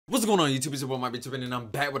What's going on YouTube? It's your boy Might Be Trippin' and I'm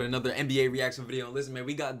back with another NBA reaction video. And listen, man,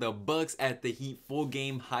 we got the Bucks at the Heat full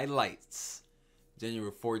game highlights.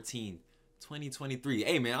 January 14th, 2023.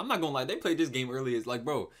 Hey man, I'm not gonna lie, they played this game early. It's like,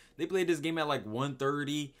 bro, they played this game at like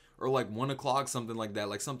 1:30 or like 1 o'clock, something like that,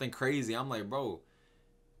 like something crazy. I'm like, bro,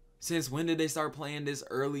 since when did they start playing this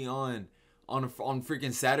early on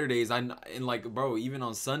freaking Saturdays? And like, bro, even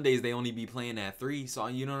on Sundays they only be playing at 3. So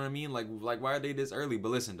you know what I mean? Like why are they this early? But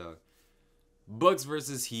listen, dog. Bucks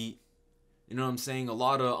versus Heat. You know what I'm saying? A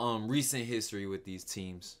lot of recent history with these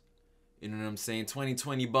teams. You know what I'm saying?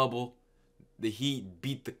 2020 bubble. The Heat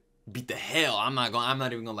beat the hell. I'm not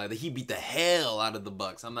even gonna lie. The Heat beat the hell out of the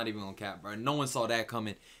Bucks. I'm not even gonna cap, bro. No one saw that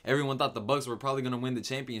coming. Everyone thought the Bucks were probably gonna win the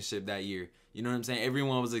championship that year. You know what I'm saying?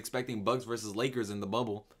 Everyone was expecting Bucks versus Lakers in the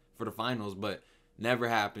bubble for the finals, but never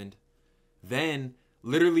happened. Then,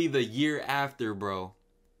 literally the year after, bro.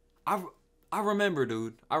 I remember,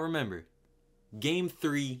 dude. I remember. Game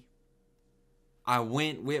 3, I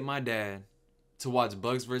went with my dad to watch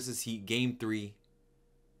Bucks versus Heat Game 3.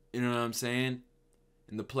 You know what I'm saying?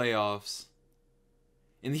 In the playoffs.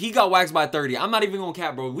 And he got waxed by 30. I'm not even gonna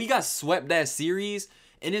cap, bro. We got swept that series.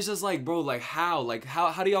 And it's just like, bro, like how? Like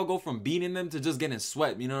how do y'all go from beating them to just getting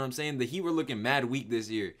swept? You know what I'm saying? The Heat were looking mad weak this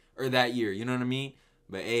year. Or that year. You know what I mean?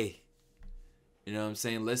 But hey. You know what I'm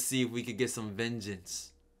saying? Let's see if we could get some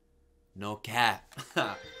vengeance. No cap.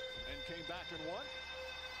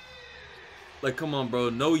 Like, come on,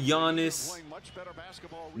 bro. No Giannis.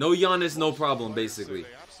 No Giannis, no problem, basically.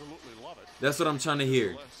 That's what I'm trying to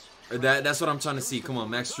hear. Or that's what I'm trying to see. Come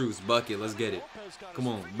on, Max Strus, bucket. Let's get it. Come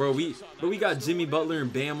on, bro. We got Jimmy Butler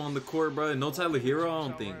and Bam on the court, bro. No Tyler Hero, I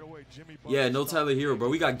don't think. Yeah, no Tyler Hero, bro.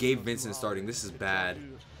 We got Gabe Vincent starting. This is bad.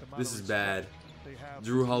 This is bad.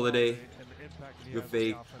 Drew Holiday. Good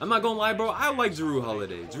fake. I'm not gonna lie, bro. I like Drew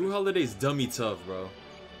Holiday. Drew Holiday's dummy tough, bro.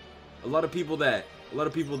 A lot of people that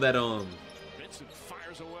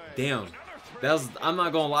damn, I'm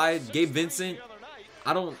not gonna lie, Gabe Vincent,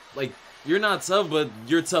 I don't like, you're not tough, but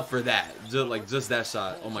you're tough for that. Just that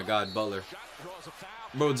shot. Oh my god, Butler.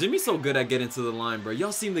 Bro, Jimmy's so good at getting to the line, bro.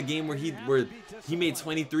 Y'all seen the game where he made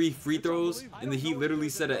 23 free throws and the Heat literally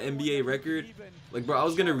set an NBA record? Like, bro, I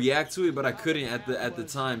was gonna react to it, but I couldn't at the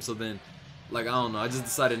time. So then, like, I don't know, I just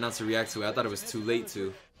decided not to react to it. I thought it was too late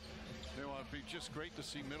to.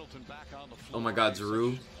 Oh my god,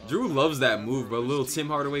 Drew. Drew loves that move, bro. Little Tim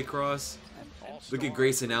Hardaway cross. Look at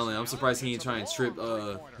Grayson Allen. I'm surprised he ain't trying to trip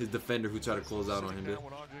his defender who tried to close out on him, dude.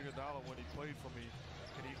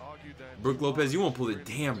 Brook Lopez, you won't pull it.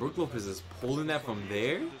 Damn, Brook Lopez is pulling that from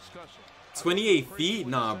there? 28 feet?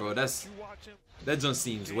 Nah, bro. That just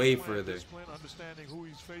seems way further.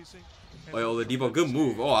 Oh, Oladipo, good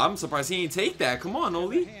move. Oh, I'm surprised he ain't take that. Come on,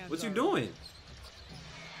 Oli. What you doing?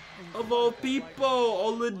 Of all people,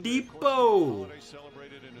 Oladipo.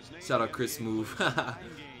 Shout out Chris move.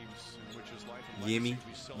 Gimme,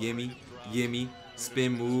 gimme, gimme.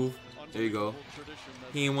 Spin move. There you go.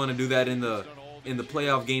 He didn't want to do that in the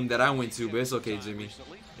playoff game that I went to, but it's okay, Jimmy.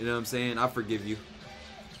 You know what I'm saying? I forgive you.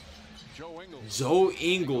 Joe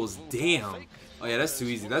Ingles, damn. Oh yeah, that's too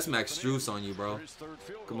easy. That's Max Strus on you, bro.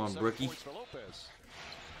 Come on, Brookie.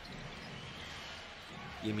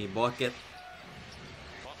 Give me bucket.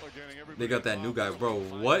 They got that new guy, bro.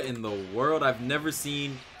 What in the world? I've never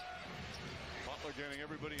seen.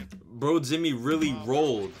 Bro, Jimmy really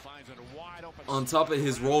rolled on top of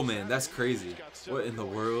his roll, man. That's crazy. What in the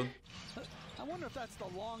world? I wonder if that's the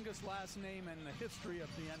longest last name in the history of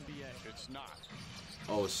the NBA. It's not.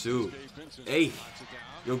 Oh shoot. Hey.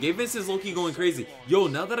 Yo, Gabe Vincent's low-key going crazy. Yo,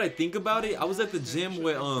 now that I think about it, I was at the gym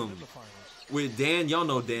with Dan. Y'all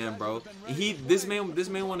know Dan, bro. And this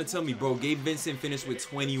man want to tell me, bro, Gabe Vincent finished with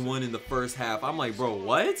 21 in the first half. I'm like, bro,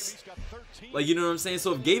 what? Like, you know what I'm saying?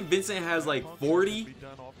 So if Gabe Vincent has like 40,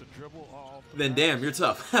 then damn, you're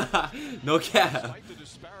tough. No cap.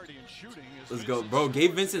 Let's go, bro.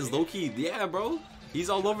 Gabe Vincent's low-key. Yeah, bro. He's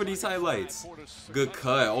all over these highlights. Good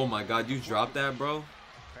cut. Oh my god, you dropped that, bro.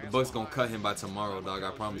 The Bucks gonna cut him by tomorrow, dog.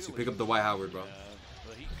 I promise you. Pick up the Dwight Howard, bro.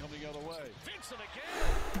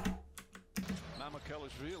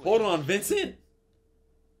 Hold on, Vincent.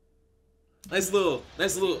 Nice little.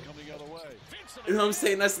 You know what I'm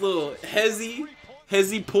saying? Nice little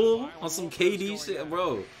hezzy pull on some KD shit,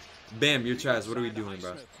 bro. Bam, you're trash. What are we doing,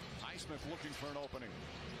 bro?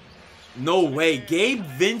 No way. Gabe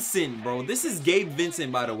Vincent, bro. This is Gabe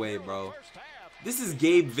Vincent, by the way, bro. This is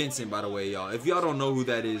Gabe Vincent, by the way, y'all. If y'all don't know who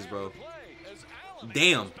that is, bro.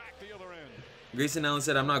 Damn. Grayson Allen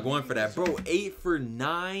said, I'm not going for that. Bro, 8 for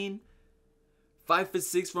 9. 5 for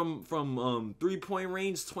 6 from 3-point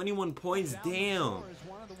range. 21 points. Damn.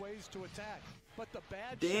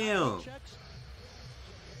 Damn.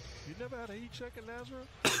 You never had a heat check in Nazareth?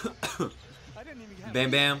 I didn't even have Bam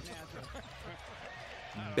Bam.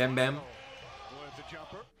 Bam Bam.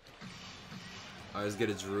 Alright, let's get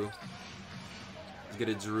it, Drew. Let's get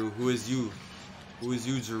it, Drew. Who is you? Who is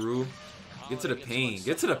you, Drew? Get to the paint.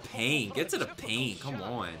 Get to the paint. Get to the paint. Come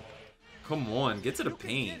on. Come on. Get to the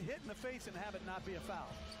paint.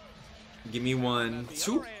 Give me one.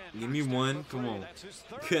 Two. Give me one. Come on.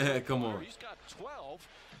 Come on.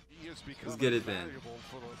 Let's get it then.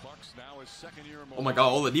 Oh my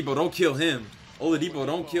god, Oladipo, don't kill him. Oladipo,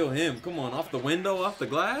 don't kill him. Come on, off the window, off the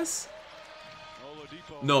glass?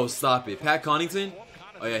 No, stop it. Pat Connaughton?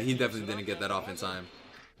 Oh yeah, he definitely didn't get that off in time.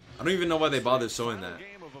 I don't even know why they bothered showing that.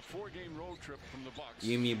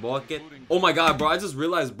 Give me bucket. Oh my god, bro, I just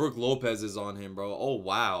realized Brook Lopez is on him, bro. Oh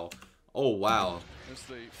wow. Oh wow.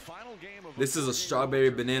 This is a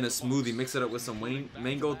strawberry banana smoothie. Mix it up with some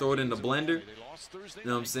mango, throw it in the blender. You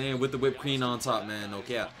know what I'm saying? With the whipped cream on top, man. No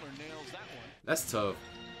cap. That's tough.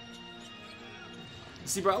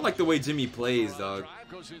 See, bro, I like the way Jimmy plays, dog.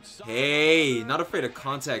 Hey, not afraid of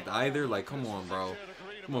contact either. Like, come on, bro.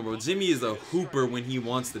 Come on, bro. Jimmy is a hooper when he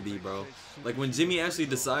wants to be, bro. Like, when Jimmy actually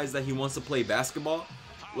decides that he wants to play basketball,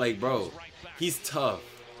 like, bro, he's tough.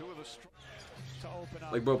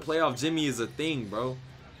 Like, bro, playoff Jimmy is a thing, bro.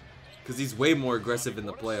 Because he's way more aggressive in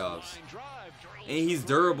the playoffs. And he's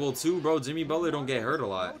durable, too, bro. Jimmy Butler don't get hurt a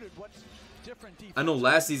lot. I know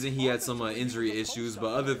last season he had some injury issues, but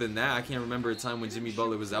other than that, I can't remember a time when Jimmy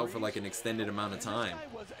Butler was out for, like, an extended amount of time.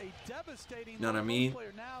 You know what I mean?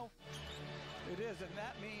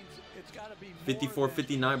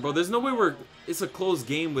 54-59, bro. There's no way it's a close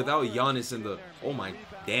game without Giannis in the... Oh, my...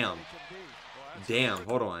 Damn. Damn,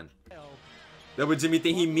 hold on. That would Jimmy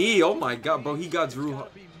think he me? Oh my god, bro, he got Drew.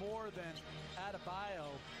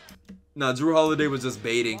 Nah, Drew Holiday was just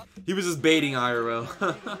baiting. He was just baiting IRL.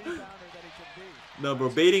 No, bro,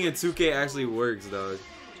 baiting in 2K actually works, dog.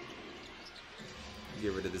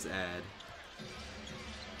 Get rid of this ad.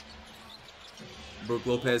 Brook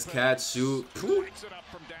Lopez catch, shoot.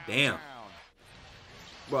 Damn.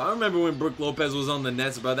 Bro, I remember when Brook Lopez was on the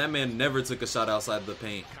Nets, bro. That man never took a shot outside the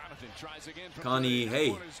paint. Connie,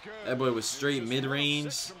 hey, that boy was straight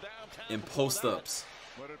mid-range and post-ups.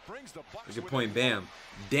 Good point, Bam.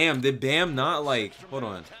 Damn, did Bam not like... Hold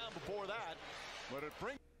on.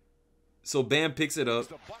 So Bam picks it up.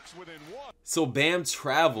 So Bam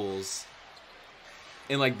travels.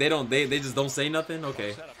 And like they just don't say nothing?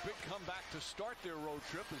 Okay.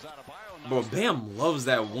 Bro, Bam loves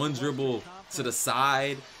that one dribble to the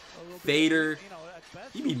side. Fader.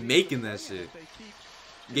 He be making that shit.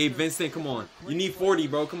 Gabe Vincent, come on. You need 40,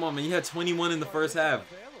 bro. Come on, man. You had 21 in the first half.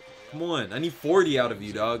 Come on. I need 40 out of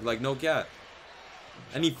you, dog. Like, no cap.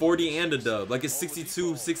 I need 40 and a dub. Like, it's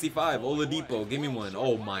 62-65. Oladipo, give me one.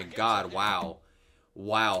 Oh, my God. Wow.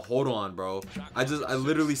 Wow. Hold on, bro. I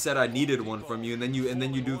literally said I needed one from you, and then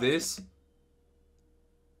you do this?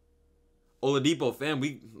 Oladipo, fam,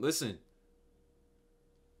 listen.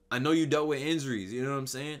 I know you dealt with injuries. You know what I'm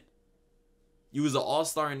saying? You was an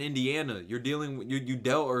all-star in Indiana. You're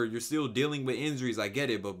still dealing with injuries. I get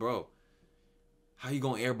it, but bro, how you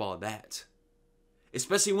gonna airball that?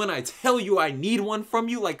 Especially when I tell you I need one from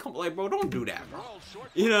you. Like, come, like, bro, don't do that, bro.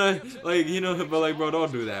 You know, but like, bro, don't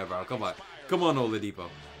do that, bro. Come on, Oladipo.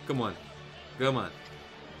 Come on.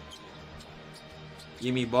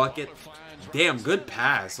 Give me bucket. Damn, good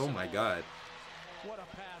pass. Oh my God.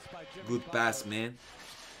 Good pass, man.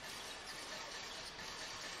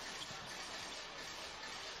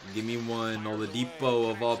 Give me one, Oladipo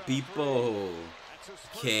of all people.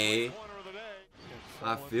 Okay.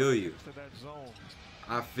 I feel you.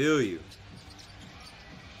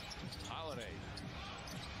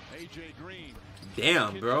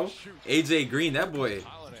 Damn, bro. AJ Green, that boy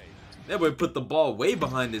put the ball way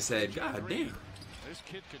behind his head. God damn.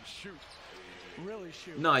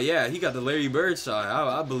 Nah, yeah, he got the Larry Bird shot.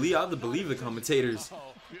 I believe the commentators.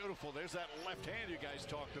 Beautiful. There's that left hand you guys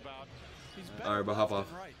talked about. All right, but hop off.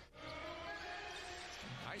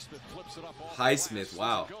 Highsmith,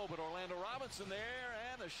 wow.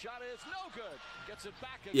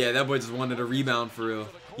 Yeah, that boy just wanted a rebound for real.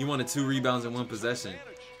 He wanted 2 rebounds in 1 possession.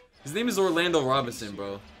 His name is Orlando Robinson,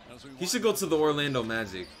 bro. He should go to the Orlando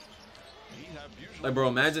Magic. Like, bro,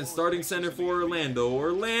 imagine starting center for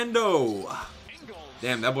Orlando.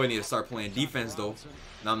 Damn, that boy need to start playing defense, though.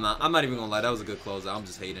 No, I'm not even gonna lie. That was a good closeout. I'm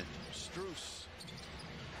just hating.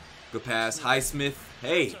 Good pass. Highsmith.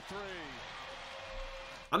 Hey.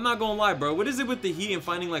 I'm not gonna lie, bro. What is it with the Heat and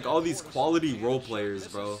finding like all these quality role players,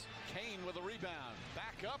 bro?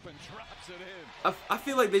 I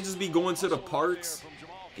feel like they just be going to the parks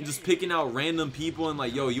and just picking out random people and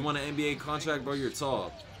like, yo, you want an NBA contract, bro? You're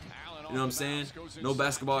tall. You know what I'm saying? No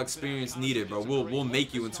basketball experience needed, bro. We'll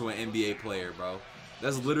make you into an NBA player, bro.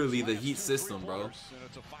 That's literally the Heat system, bro.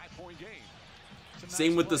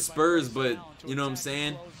 Same with the Spurs, but you know what I'm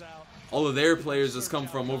saying? All of their players just come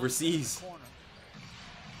from overseas.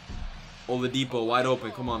 Oladipo wide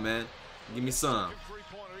open. Come on, man. Give me some.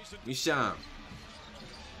 Give me some.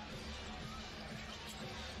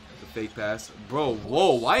 The fake pass. Bro,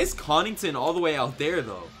 whoa. Why is Connaughton all the way out there,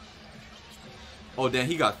 though? Oh, damn.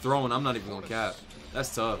 He got thrown. I'm not even going to cap.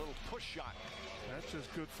 That's tough. That's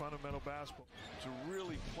just good fundamental basketball. To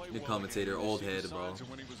really play the commentator, old head, bro.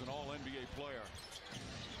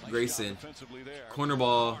 Grayson. Corner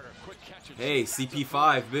ball. Hey,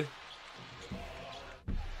 CP5, bitch.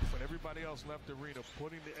 When everybody else left the arena,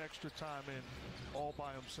 putting the extra time in all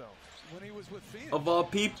by himself. When he was with Phoenix. Of all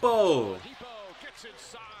people. Oladipo gets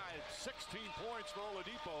inside. 16 points for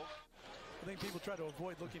Oladipo. I think people try to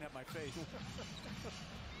avoid looking at my face.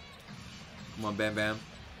 Come on, Bam Bam.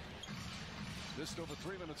 Just over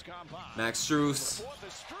 3 minutes gone by. Max Strus.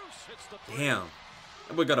 Damn.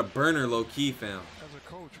 That boy got a burner low-key, fam. As a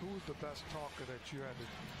coach, who was the best talker that you had the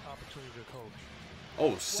opportunity to coach?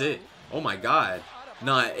 Oh, shit. Oh, my God.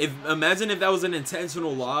 Nah, imagine if that was an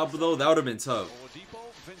intentional lob, though. That would have been tough.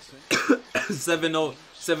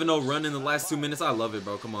 7-0 run in the last 2 minutes. I love it,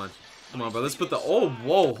 bro. Come on. Come on, bro. Let's put the... Oh,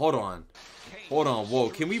 whoa. Hold on. Hold on. Whoa.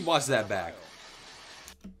 Can we watch that back?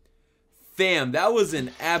 Fam, that was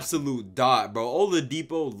an absolute dot, bro.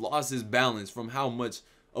 Oladipo lost his balance from how much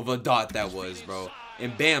of a dot that was, bro.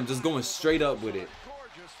 And Bam just going straight up with it.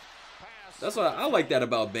 That's what I like that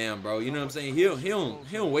about Bam, bro. You know what I'm saying? He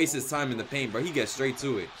don't waste his time in the paint, bro. He gets straight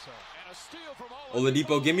to it.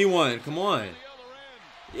 Oladipo, give me one. Come on.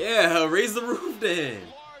 Yeah, raise the roof then.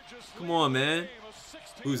 Come on, man.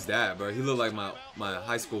 Who's that, bro? He looked like my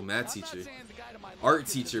high school math teacher. Art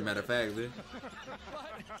teacher, matter of fact, dude.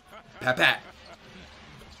 Pat Pat.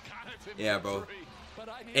 Yeah, bro.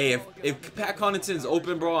 Hey, if Pat Connaughton's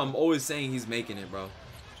open, bro, I'm always saying he's making it, bro.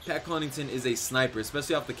 Pat Connaughton is a sniper,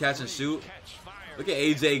 especially off the catch and shoot. Look at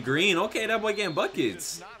AJ Green. Okay, that boy getting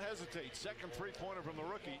buckets.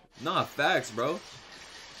 Nah, facts, bro.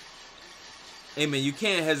 Hey, man, you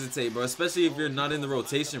can't hesitate, bro, especially if you're not in the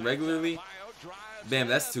rotation regularly. Bam,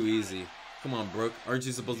 that's too easy. Come on, Brooke. Aren't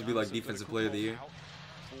you supposed to be like defensive player of the year?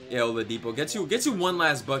 Yeah, Oladipo. Get you one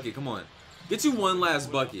last bucket. Come on. Get you one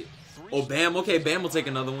last bucket. Oh, Bam. Okay, Bam will take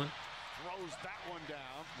another one.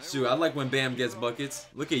 Shoot, I like when Bam gets buckets.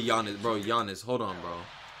 Look at Giannis, bro. Giannis, hold on, bro.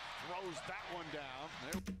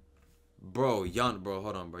 Bro, bro,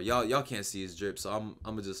 hold on, bro. Y'all can't see his drip, so I'm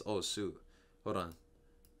gonna just. Oh shoot, hold on,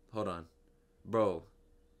 bro.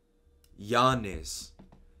 Giannis,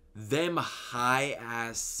 them high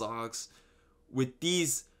ass socks with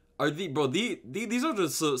these are these are the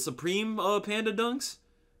Supreme Panda dunks,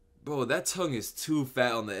 bro. That tongue is too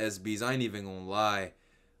fat on the SBs. I ain't even gonna lie.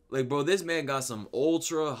 Like, bro, this man got some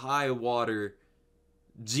ultra high water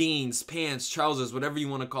jeans, pants, trousers, whatever you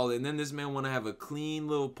want to call it. And then this man want to have a clean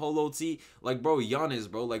little polo tee. Like, bro,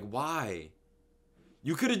 Giannis, bro. Like, why?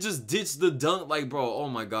 You could have just ditched the dunk. Like, bro, oh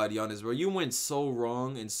my God, Giannis, bro. You went so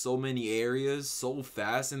wrong in so many areas so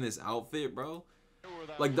fast in this outfit, bro.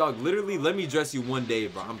 Like, dog, literally, let me dress you one day,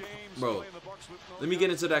 bro. Bro, let me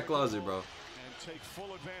get into that closet, bro.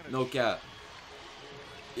 No cap.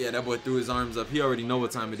 Yeah, that boy threw his arms up. He already know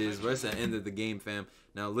what time it is, bro. It's the end of the game, fam.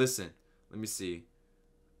 Now, listen. Let me see.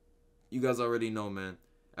 You guys already know, man.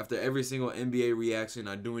 After every single NBA reaction,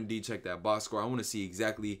 I do indeed check that box score. I want to see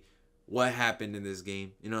exactly what happened in this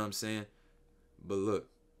game. You know what I'm saying? But look.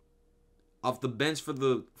 Off the bench for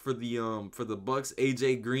the Bucks,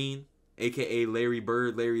 AJ Green, aka Larry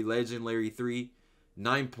Bird, Larry Legend, Larry 3,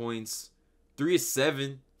 9 points, 3 of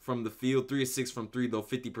 7 from the field, 3 of 6 from 3, though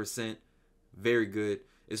 50%. Very good.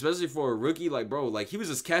 Especially for a rookie, like, bro, like, he was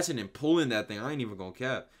just catching and pulling that thing. I ain't even gonna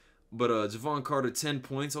cap. But, Javon Carter, 10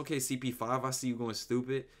 points. Okay, CP5, I see you going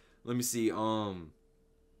stupid. Let me see, whatchamacallit,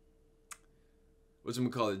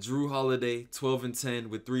 Drew Holiday, 12 and 10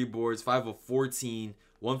 with 3 boards, 5 of 14,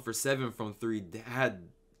 1 for 7 from 3. Had,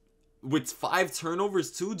 with 5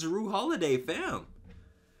 turnovers, too, Drew Holiday, fam.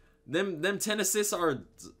 Them 10 assists are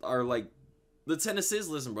like, the 10 assists,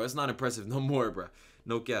 listen, bro, it's not impressive no more, bro.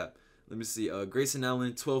 No cap. Let me see. Grayson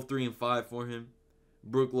Allen, 12, 3, and 5 for him.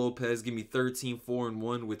 Brook Lopez, give me 13, 4, and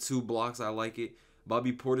 1 with 2 blocks. I like it.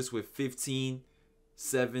 Bobby Portis with 15,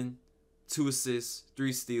 7, 2 assists,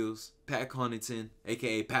 3 steals. Pat Connaughton,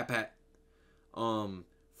 a.k.a. Pat.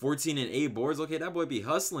 14 and 8 boards. Okay, that boy be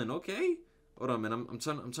hustling. Okay. Hold on, man. I'm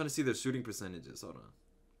trying to see their shooting percentages. Hold on.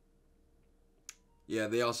 Yeah,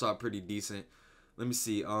 they all shot pretty decent. Let me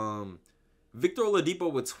see. Victor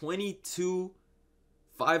Oladipo with 22,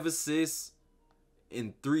 5 assists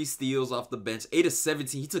and 3 steals off the bench. 8 of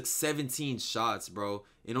 17. He took 17 shots, bro,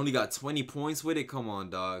 and only got 20 points with it. Come on,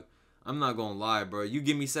 dog. I'm not gonna lie, bro. You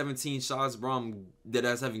give me 17 shots, bro, I'm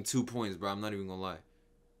deadass having 2 points, bro. I'm not even gonna lie.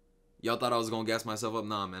 Y'all thought I was gonna gas myself up?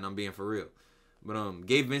 Nah, man, I'm being for real. But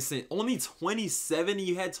Gabe Vincent, only 27, and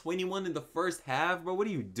you had 21 in the first half, bro. What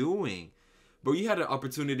are you doing? Bro, you had an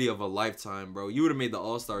opportunity of a lifetime, bro. You would have made the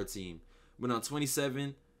All-Star team. But on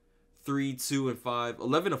 27, 3, 2, and 5.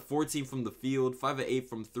 11 of 14 from the field. 5 of 8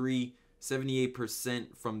 from 3.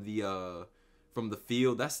 78% from the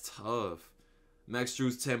field. That's tough. Max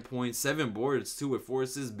Strus, 10 points. 7 boards, 2 with 4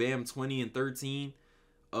 assists. Bam, 20 and 13.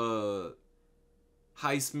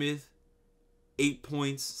 Highsmith, 8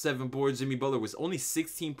 points, 7 boards. Jimmy Butler was only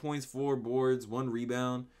 16 points, 4 boards, 1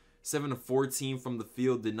 rebound. 7 of 14 from the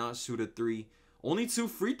field. Did not shoot a 3. Only 2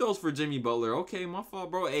 free throws for Jimmy Butler. Okay, my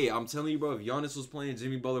fault, bro. Hey, I'm telling you, bro, if Giannis was playing,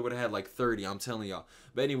 Jimmy Butler would have had like 30. I'm telling y'all.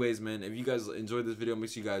 But anyways, man, if you guys enjoyed this video,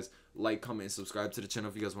 make sure you guys like, comment, and subscribe to the channel.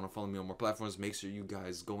 If you guys want to follow me on more platforms, make sure you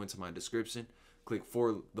guys go into my description. Click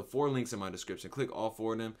the 4 links in my description. Click all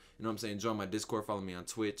 4 of them. You know what I'm saying? Join my Discord. Follow me on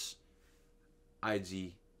Twitch,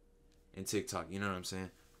 IG, and TikTok. You know what I'm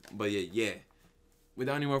saying? But yeah.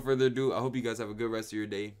 Without any more further ado, I hope you guys have a good rest of your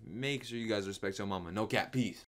day. Make sure you guys respect your mama. No cap. Peace.